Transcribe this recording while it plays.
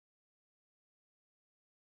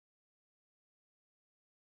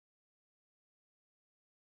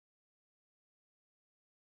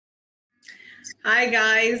Hi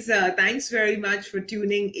guys, thanks very much for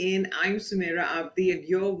tuning in. I'm Sumaira Abidi and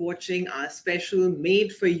you're watching our special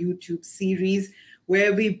Made for YouTube series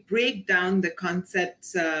where we break down the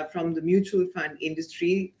concepts from the mutual fund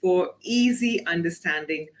industry for easy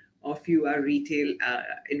understanding of you, our retail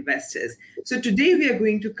investors. So today we are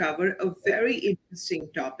going to cover a very interesting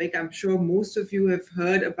topic. I'm sure most of you have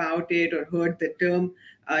heard about it or heard the term,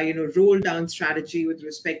 roll down strategy with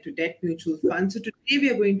respect to debt mutual funds. So today we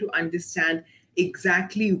are going to understand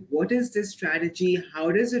exactly what is this strategy,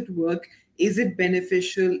 how does it work, is it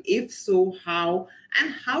beneficial, if so, how,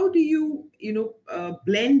 and how do you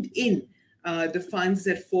blend in the funds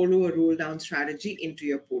that follow a roll down strategy into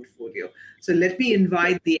your portfolio. So let me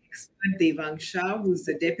invite the expert Devang Shah, who's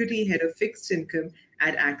the Deputy Head of Fixed Income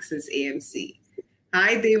at Axis AMC.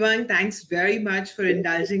 Hi, Devang. Thanks very much for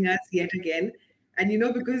indulging us yet again.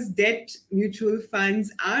 And because debt mutual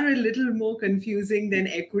funds are a little more confusing than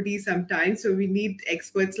equity sometimes, so we need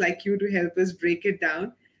experts like you to help us break it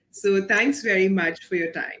down. So thanks very much for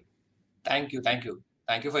your time. Thank you. Thank you.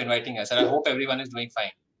 Thank you for inviting us. And I hope everyone is doing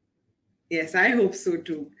fine. Yes, I hope so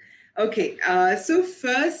too. Okay, so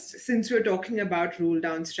first, since we're talking about roll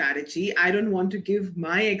down strategy, I don't want to give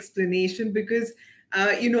my explanation because,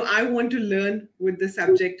 I want to learn with the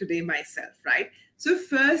subject today myself, right? So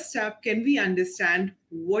first up, can we understand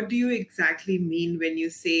what do you exactly mean when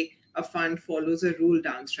you say a fund follows a roll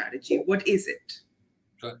down strategy? What is it?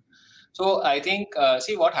 Sure. So I think,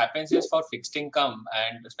 see what happens is for fixed income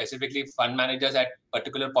and specifically fund managers at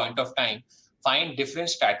particular point of time, find different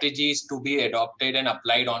strategies to be adopted and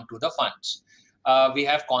applied onto the funds. We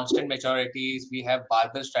have constant maturities, we have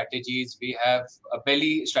barbell strategies, we have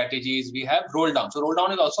belly strategies, we have roll down. So roll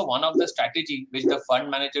down is also one of the strategy which the fund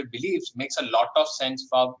manager believes makes a lot of sense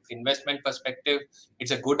from investment perspective.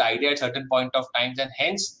 It's a good idea at certain point of times, and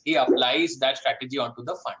hence he applies that strategy onto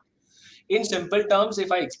the fund. In simple terms,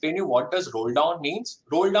 if I explain you what does roll down means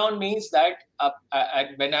that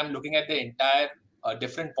when I'm looking at the entire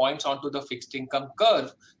different points onto the fixed income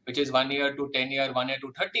curve, which is 1 year to 10 year, 1 year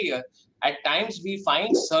to 30 year, at times we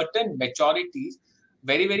find certain maturities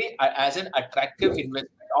very as an attractive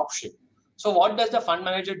investment option. So what does the fund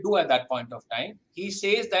manager do at that point of time? He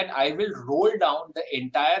says that I will roll down the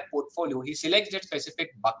entire portfolio. He selects that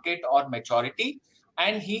specific bucket or maturity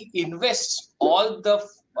and he invests all the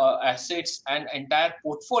assets and entire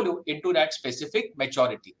portfolio into that specific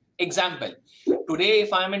maturity. Example, today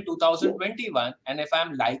if I'm in 2021 and if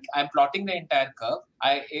I'm plotting the entire curve,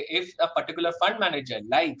 if a particular fund manager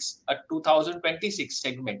likes a 2026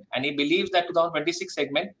 segment and he believes that 2026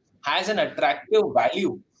 segment has an attractive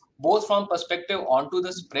value, both from perspective onto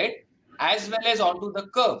the spread as well as onto the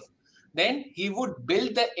curve, then he would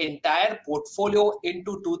build the entire portfolio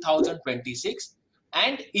into 2026,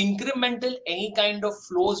 and incremental any kind of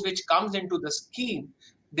flows which comes into the scheme,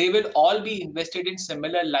 they will all be invested in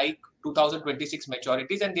similar like 2026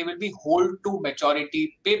 maturities, and they will be hold to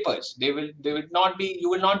maturity papers. They will not be, you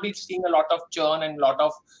will not be seeing a lot of churn and a lot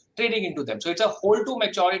of trading into them. So it's a hold to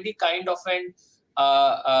maturity kind of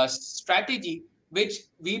an strategy which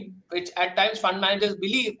at times fund managers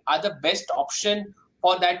believe are the best option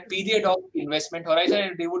for that period of investment horizon,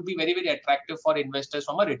 and they would be very attractive for investors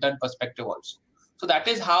from a return perspective also. So that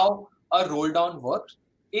is how a roll down works.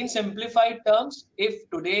 In simplified terms, if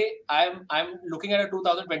today I'm looking at a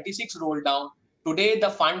 2026 roll down, today the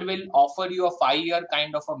fund will offer you a 5-year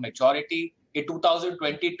kind of a maturity. In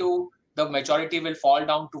 2022, the maturity will fall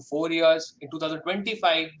down to 4 years. In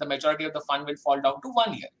 2025, the maturity of the fund will fall down to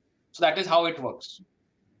 1 year. So that is how it works.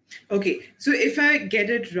 Okay, so if I get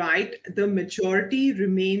it right, the maturity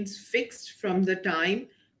remains fixed from the time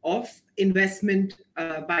of investment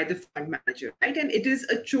by the fund manager, right? And it is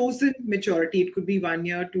a chosen maturity. It could be 1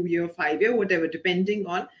 year, 2 year, 5 year, whatever, depending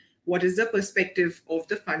on what is the perspective of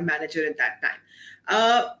the fund manager at that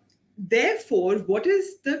time. Therefore, what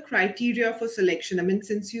is the criteria for selection? I mean,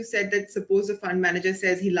 since you said that suppose a fund manager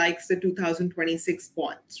says he likes the 2026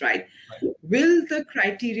 bonds, right? Will the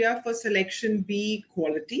criteria for selection be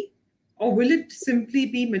quality or will it simply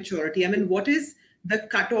be maturity? I mean, what is the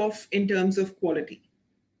cutoff in terms of quality?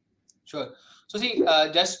 Sure. So see,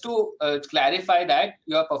 just to clarify that,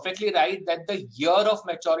 you are perfectly right that the year of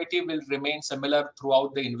maturity will remain similar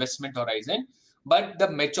throughout the investment horizon, but the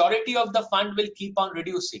maturity of the fund will keep on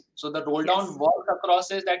reducing. So the roll down work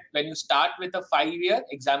across is that when you start with a 5-year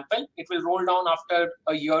example, it will roll down after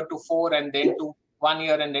a year to 4 and then to 1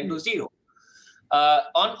 year and then to 0.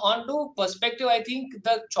 On to perspective, I think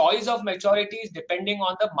the choice of maturity is depending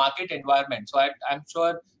on the market environment. So I'm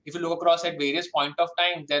sure if you look across at various point of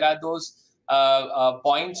time, there are those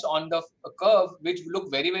points on the curve which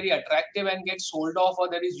look very, very attractive and get sold off, or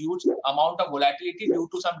there is huge amount of volatility due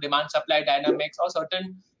to some demand supply dynamics or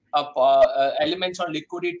certain elements on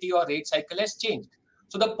liquidity or rate cycle has changed.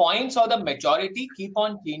 So the points or the majority keep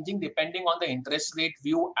on changing depending on the interest rate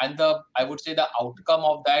view and I would say the outcome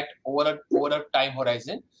of that over a time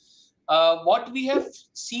horizon. What we have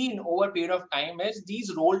seen over a period of time is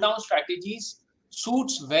these roll down strategies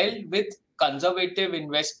suits well with conservative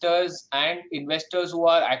investors and investors who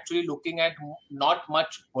are actually looking at not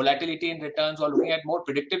much volatility in returns or looking at more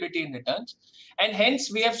predictability in returns. And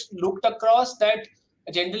hence we have looked across that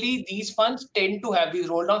generally these funds tend to have, these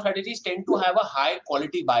roll down strategies tend to have a high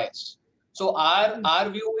quality bias. So our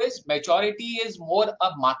view is maturity is more a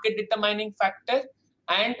market determining factor.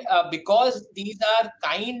 And because these are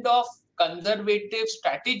kind of conservative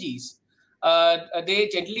strategies, they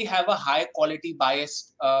generally have a high quality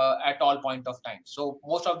bias at all point of time. So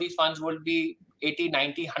most of these funds will be 80,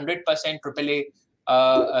 90, 100%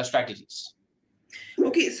 AAA strategies.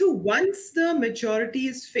 Okay, so once the maturity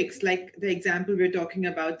is fixed, like the example we're talking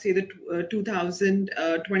about, say the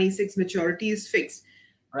 2026 maturity is fixed,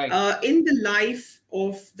 right? In the life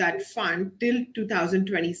of that fund till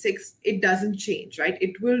 2026, it doesn't change, right?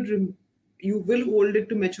 It will you will hold it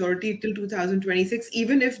to maturity till 2026,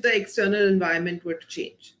 even if the external environment were to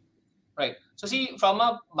change. Right. So see, from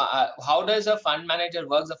how does a fund manager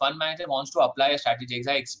work? The fund manager wants to apply a strategy. As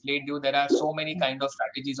I explained to you, there are so many kind of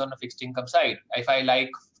strategies on the fixed income side. If I like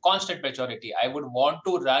constant maturity, I would want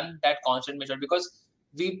to run that constant maturity because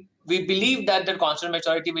we believe that the constant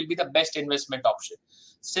maturity will be the best investment option.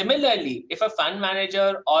 Similarly, if a fund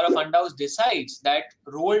manager or a fund house decides that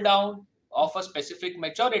roll down of a specific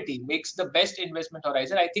maturity makes the best investment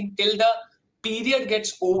horizon, I think till the period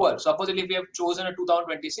gets over, supposedly if we have chosen a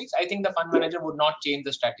 2026, I think the fund manager would not change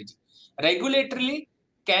the strategy. Regulatorily,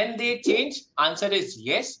 can they change? Answer is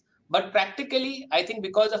yes. But practically, I think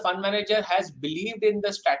because the fund manager has believed in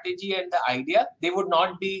the strategy and the idea, they would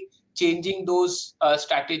not be changing those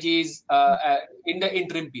strategies in the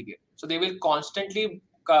interim period. So they will constantly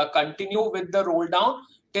continue with the roll down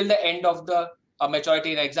till the end of the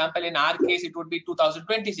maturity. For example, in our case, it would be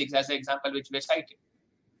 2026 as an example which we cited.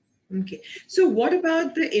 Okay. So what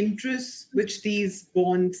about the interest which these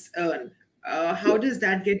bonds earn? How does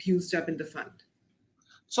that get used up in the fund?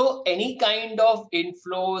 So any kind of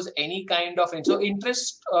inflows, any kind of so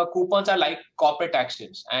interest coupons are like corporate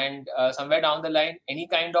actions, and somewhere down the line, any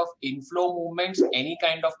kind of inflow movements, any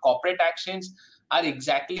kind of corporate actions are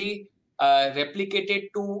exactly replicated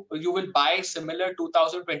to, you will buy similar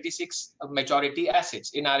 2026 maturity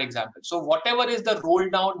assets in our example. So whatever is the roll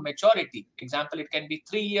down maturity, example, it can be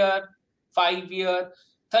 3-year, 5-year,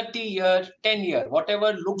 30-year, 10-year,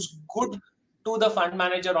 whatever looks good to the fund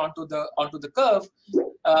manager onto the curve.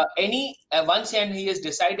 Once he has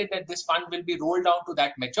decided that this fund will be rolled down to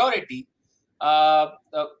that maturity,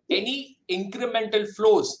 any incremental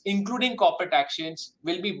flows, including corporate actions,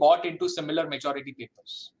 will be bought into similar maturity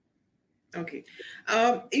papers. Okay.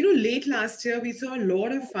 Late last year, we saw a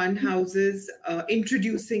lot of fund houses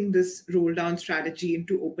introducing this roll down strategy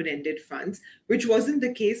into open-ended funds, which wasn't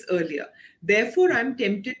the case earlier. Therefore, I'm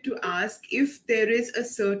tempted to ask if there is a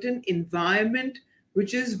certain environment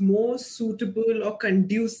which is more suitable or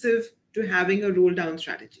conducive to having a roll down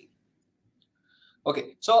strategy.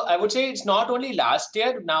 Okay, so I would say it's not only last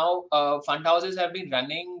year. Now, fund houses have been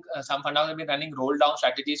running, some fund houses have been running roll down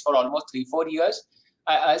strategies for almost 3-4 years.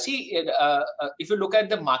 If you look at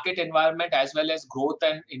the market environment as well as growth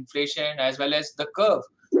and inflation as well as the curve,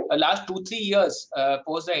 last 2-3 years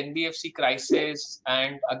post the NBFC crisis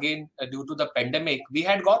and again due to the pandemic, we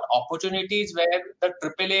had got opportunities where the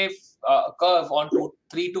AAA curve on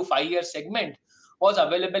 3 to 5 year segment was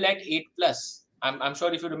available at 8+. I'm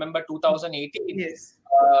sure if you remember 2018, yes.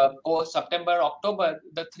 Post September, October,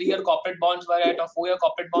 the 3-year corporate bonds were at, or 4-year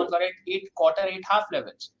corporate bonds were at 8.25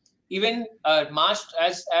 levels. Even March,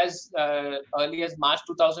 as early as March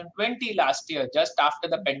 2020 last year, just after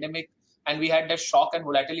the pandemic, and we had the shock and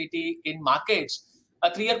volatility in markets,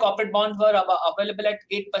 3-year corporate bonds were available at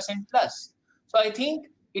 8% plus. So I think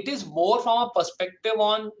it is more from a perspective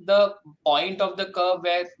on the point of the curve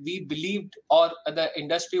where we believed, or the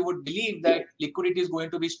industry would believe, that liquidity is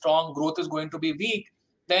going to be strong, growth is going to be weak,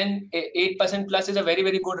 then 8% plus is a very,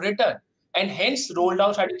 very good return. And hence, roll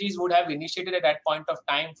down strategies would have initiated at that point of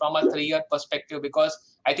time from a 3-year perspective, because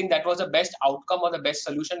I think that was the best outcome or the best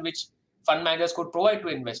solution which fund managers could provide to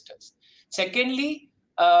investors. Secondly,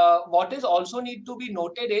 what is also need to be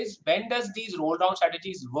noted is, when does these roll down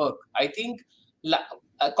strategies work? I think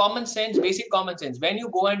common sense, basic common sense. When you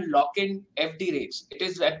go and lock in FD rates, it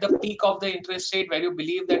is at the peak of the interest rate where you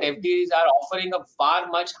believe that FDs are offering a far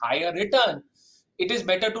much higher return. It is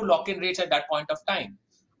better to lock in rates at that point of time.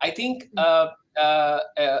 I think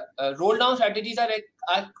roll down strategies are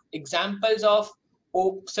examples of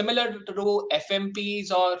similar to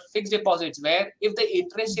FMPs or fixed deposits, where if the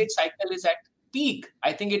interest rate cycle is at peak,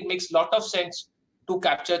 I think it makes a lot of sense to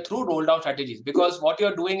capture through roll down strategies, because what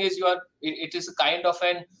you're doing is it is a kind of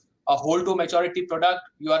a hold to maturity product.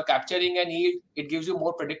 You are capturing an yield. It gives you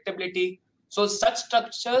more predictability. So such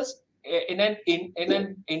structures in an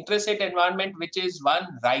interest rate environment which is one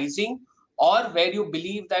rising, or where you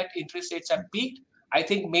believe that interest rates have peaked, I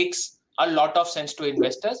think makes a lot of sense to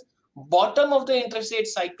investors. Bottom of the interest rate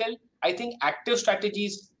cycle, I think active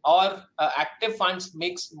strategies or active funds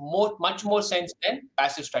makes much more sense than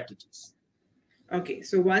passive strategies. Okay,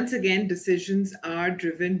 so once again, decisions are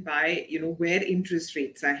driven by, where interest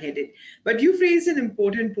rates are headed. But you've raised an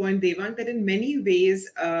important point, Devang, that in many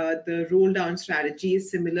ways, the roll down strategy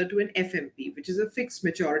is similar to an FMP, which is a fixed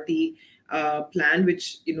maturity plan,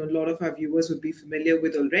 which, a lot of our viewers would be familiar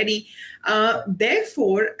with already.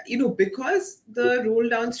 Therefore, because the roll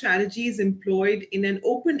down strategy is employed in an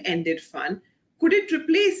open-ended fund, could it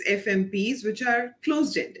replace FMPs, which are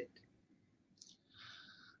closed-ended?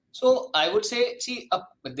 So I would say,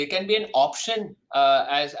 they can be an option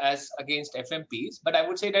as against FMPs, but I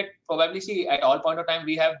would say that probably at all point of time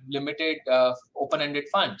we have limited open-ended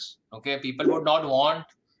funds. Okay, people would not want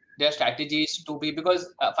their strategies to be,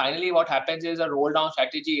 because finally what happens is a roll-down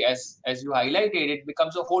strategy, as you highlighted, it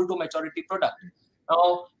becomes a hold to maturity product.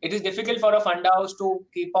 Now it is difficult for a fund house to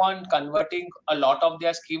keep on converting a lot of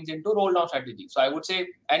their schemes into roll-down strategies. So I would say,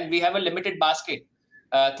 and we have a limited basket.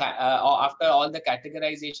 After all the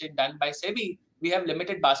categorization done by SEBI, we have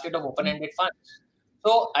limited basket of open-ended funds.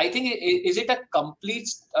 So I think, is it a complete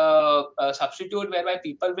substitute whereby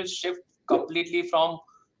people will shift completely from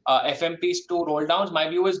FMPs to roll downs? My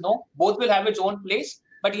view is no. Both will have its own place.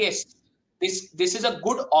 But yes, this is a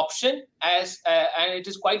good option and it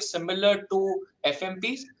is quite similar to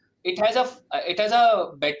FMPs. It has a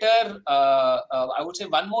better, I would say,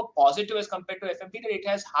 one more positive as compared to FMP, that it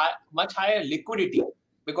has much higher liquidity.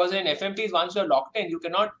 Because in FMPs, once you're locked in, you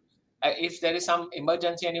cannot, if there is some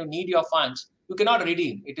emergency and you need your funds, you cannot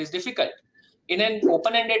redeem. It is difficult. In an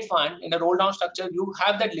open-ended fund, in a roll-down structure, you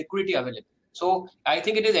have that liquidity available. So I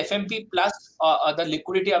think it is FMP plus the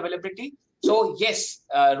liquidity availability. So yes,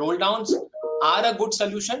 roll-downs are a good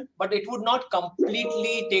solution, but it would not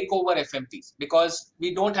completely take over FMPs because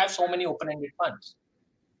we don't have so many open-ended funds.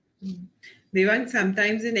 Devang,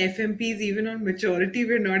 sometimes in FMPs, even on maturity,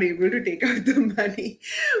 we're not able to take out the money.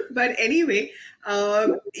 But anyway,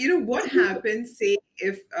 what happens, say,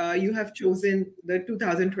 if you have chosen the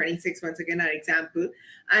 2026, once again, our example,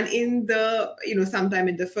 and in the, sometime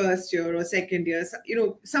in the first year or second year,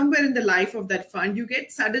 somewhere in the life of that fund, you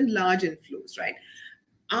get sudden large inflows, right?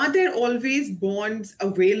 Are there always bonds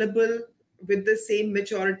available with the same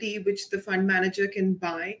maturity which the fund manager can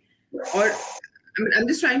buy? Or I'm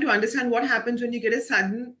just trying to understand what happens when you get a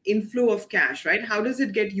sudden inflow of cash, right? How does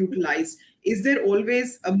it get utilized? Is there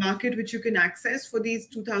always a market which you can access for these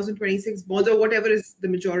 2026 bonds or whatever is the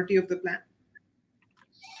majority of the plan?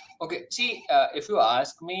 Okay, see, if you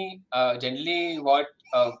ask me, generally what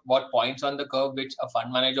points on the curve which a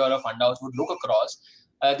fund manager or a fund house would look across,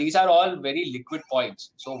 these are all very liquid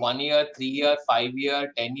points. So 1 year, 3 year, 5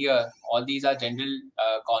 year, 10 year, all these are general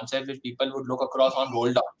concepts which people would look across on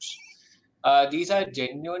roll downs. These are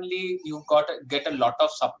genuinely, you've got to get a lot of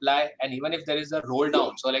supply, and even if there is a roll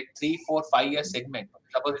down, so like 3, 4, 5 year segment,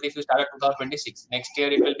 suppose if you start at 2026, next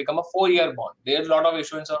year it will become a 4-year bond. There's a lot of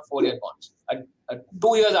issuance on 4-year bonds.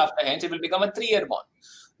 2 years after, hence it will become a 3-year bond.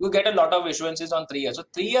 You get a lot of issuances on 3 years. So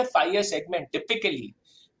 3-year, 5-year segment, typically,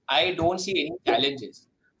 I don't see any challenges.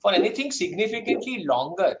 For anything significantly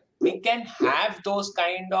longer, we can have those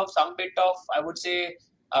kind of some bit of, I would say,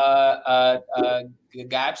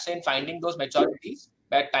 gaps in finding those maturities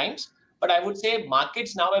at times. But I would say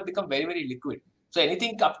markets now have become very, very liquid. So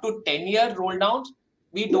anything up to 10-year roll downs,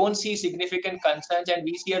 we don't see significant concerns, and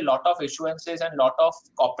we see a lot of issuances and lot of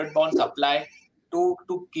corporate bond supply to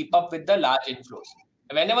keep up with the large inflows.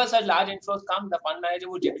 Whenever such large inflows come, the fund manager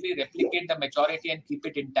would generally replicate the maturity and keep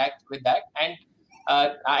it intact with that. And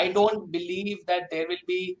I don't believe that there will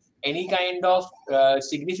be any kind of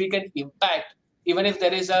significant impact, even if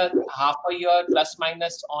there is a half a year plus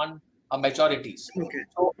minus on maturities. Okay.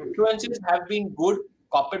 So issuances have been good.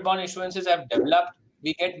 Corporate bond issuances have developed.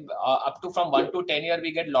 We get up to from 1 to 10 year,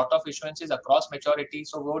 we get a lot of issuances across maturity.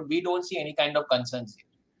 So we don't see any kind of concerns here.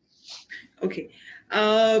 Okay.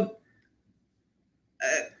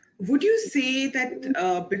 would you say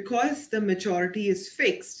that because the maturity is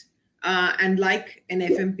fixed, and like an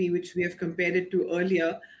FMP, which we have compared it to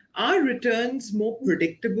earlier, are returns more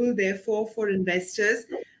predictable, therefore, for investors?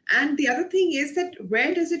 And the other thing is that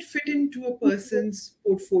where does it fit into a person's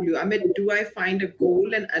portfolio? I mean, do I find a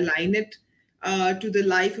goal and align it to the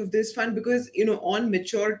life of this fund? Because, on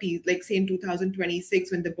maturity, like say in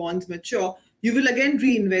 2026, when the bonds mature, you will again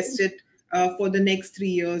reinvest it for the next 3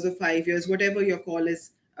 years or 5 years, whatever your call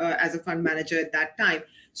is as a fund manager at that time.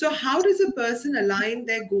 So how does a person align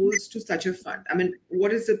their goals to such a fund? I mean,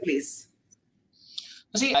 what is the place?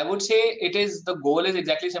 See, I would say the goal is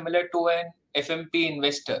exactly similar to an FMP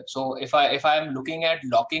investor. So if I am looking at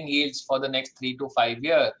locking yields for the next 3 to 5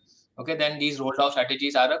 years, okay, then these roll down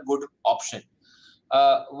strategies are a good option.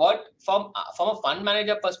 From a fund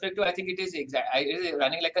manager perspective, I think it is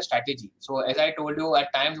running like a strategy. So as I told you,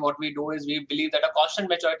 at times what we do is we believe that a constant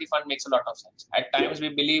maturity fund makes a lot of sense. At times we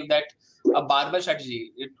believe that a barbell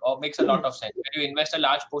strategy makes a lot of sense. When you invest a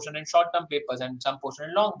large portion in short-term papers and some portion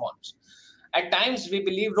in long bonds. At times we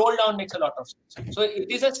believe roll down makes a lot of sense. So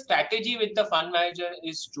it is a strategy which the fund manager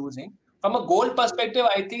is choosing. From a goal perspective,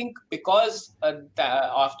 I think because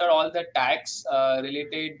after all the tax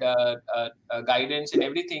related guidance and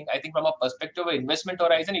everything, I think from a perspective of investment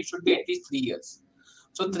horizon, it should be at least 3 years.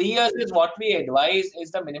 So 3 years is what we advise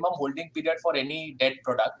is the minimum holding period for any debt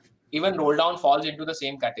product. Even roll down falls into the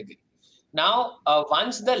same category. Now,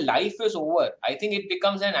 once the life is over, I think it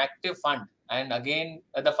becomes an active fund. And again,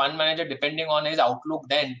 the fund manager, depending on his outlook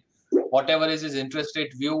then, whatever is his interest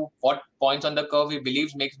rate view, what points on the curve he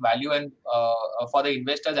believes makes value and for the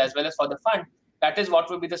investors as well as for the fund, that is what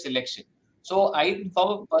will be the selection. So from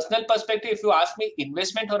a personal perspective, if you ask me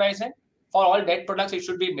investment horizon, for all debt products, it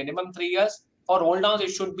should be minimum 3 years. For roll downs,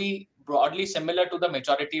 it should be broadly similar to the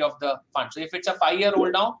maturity of the fund. So if it's a 5-year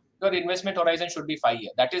roll down, your investment horizon should be 5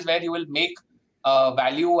 years. That is where you will make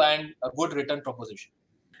value and a good return proposition.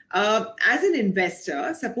 As an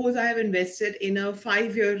investor, suppose I have invested in a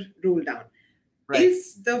 5-year roll down. Right.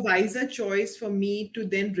 Is the wiser choice for me to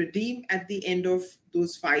then redeem at the end of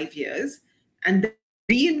those 5 years and then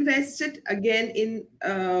reinvest it again in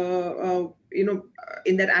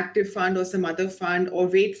in that active fund or some other fund, or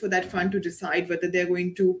wait for that fund to decide whether they're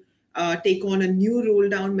going to take on a new roll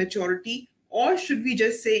down maturity, or should we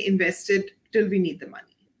just say invest it till we need the money?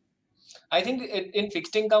 I think in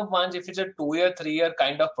fixed income funds, if it's a 2-year, 3-year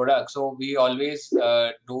kind of product, so we always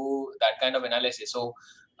do that kind of analysis. So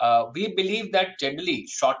we believe that generally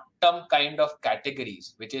short-term kind of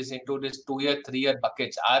categories, which is into this 2-year, 3-year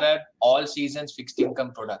buckets, are at all seasons fixed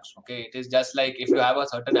income products. Okay, it is just like if you have a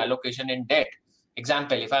certain allocation in debt.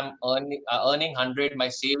 Example, if I'm earning 100, my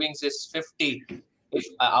savings is 50. If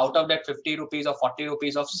out of that 50 rupees or 40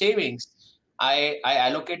 rupees of savings, I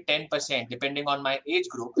allocate 10% depending on my age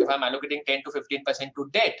group. If I'm allocating 10 to 15% to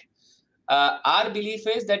debt, our belief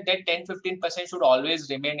is that 10-15% should always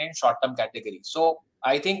remain in short-term category. So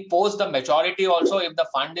I think post the maturity also, if the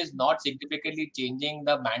fund is not significantly changing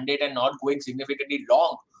the mandate and not going significantly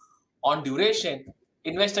long on duration,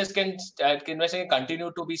 investors can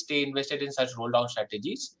continue to stay invested in such roll-down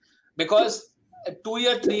strategies, because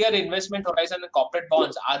 2-year, 3-year investment horizon and corporate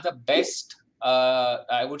bonds are the best,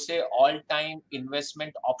 I would say, all-time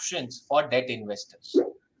investment options for debt investors.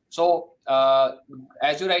 So,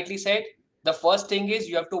 as you rightly said, the first thing is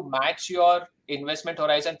you have to match your investment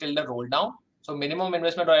horizon till the roll down. So, minimum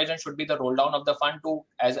investment horizon should be the roll down of the fund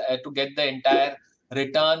to get the entire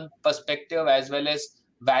return perspective as well as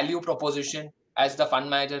value proposition as the fund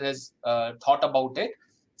manager has thought about it.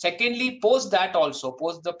 Secondly, post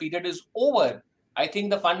the period is over, I think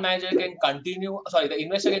the fund manager can the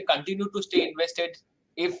investor can continue to stay invested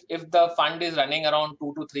if the fund is running around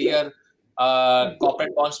 2 to 3 year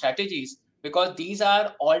corporate bond strategies, because these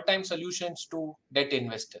are all-time solutions to debt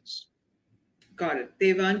investors. Got it.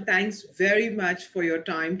 Devang, thanks very much for your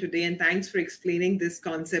time today, and thanks for explaining this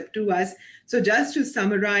concept to us. So just to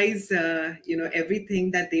summarize,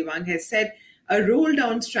 everything that Devang has said, a roll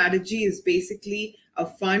down strategy is basically a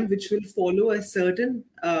fund which will follow a certain,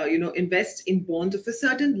 invest in bonds of a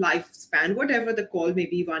certain lifespan, whatever the call may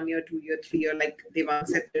be, 1 year, 2 year, 3 year, like Devang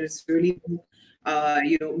said, there's really,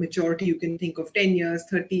 maturity. You can think of 10 years,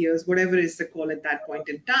 30 years, whatever is the call at that point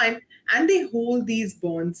in time. And they hold these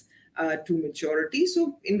bonds to maturity.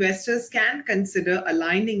 So investors can consider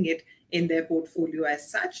aligning it in their portfolio as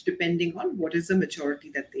such, depending on what is the maturity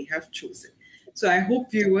that they have chosen. So I hope,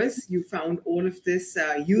 viewers, you found all of this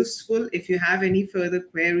useful. If you have any further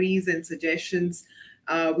queries and suggestions,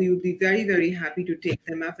 We would be very, very happy to take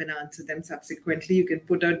them up and answer them subsequently. You can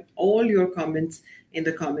put out all your comments in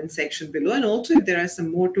the comment section below. And also, if there are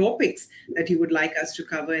some more topics that you would like us to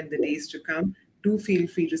cover in the days to come, do feel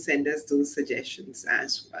free to send us those suggestions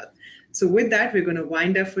as well. So with that, we're going to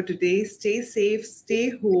wind up for today. Stay safe, stay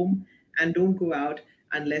home, and don't go out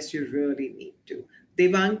unless you really need to.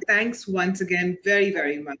 Devang, thanks once again very,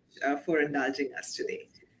 very much for indulging us today.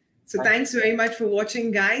 So thanks very much for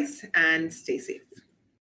watching, guys, and stay safe.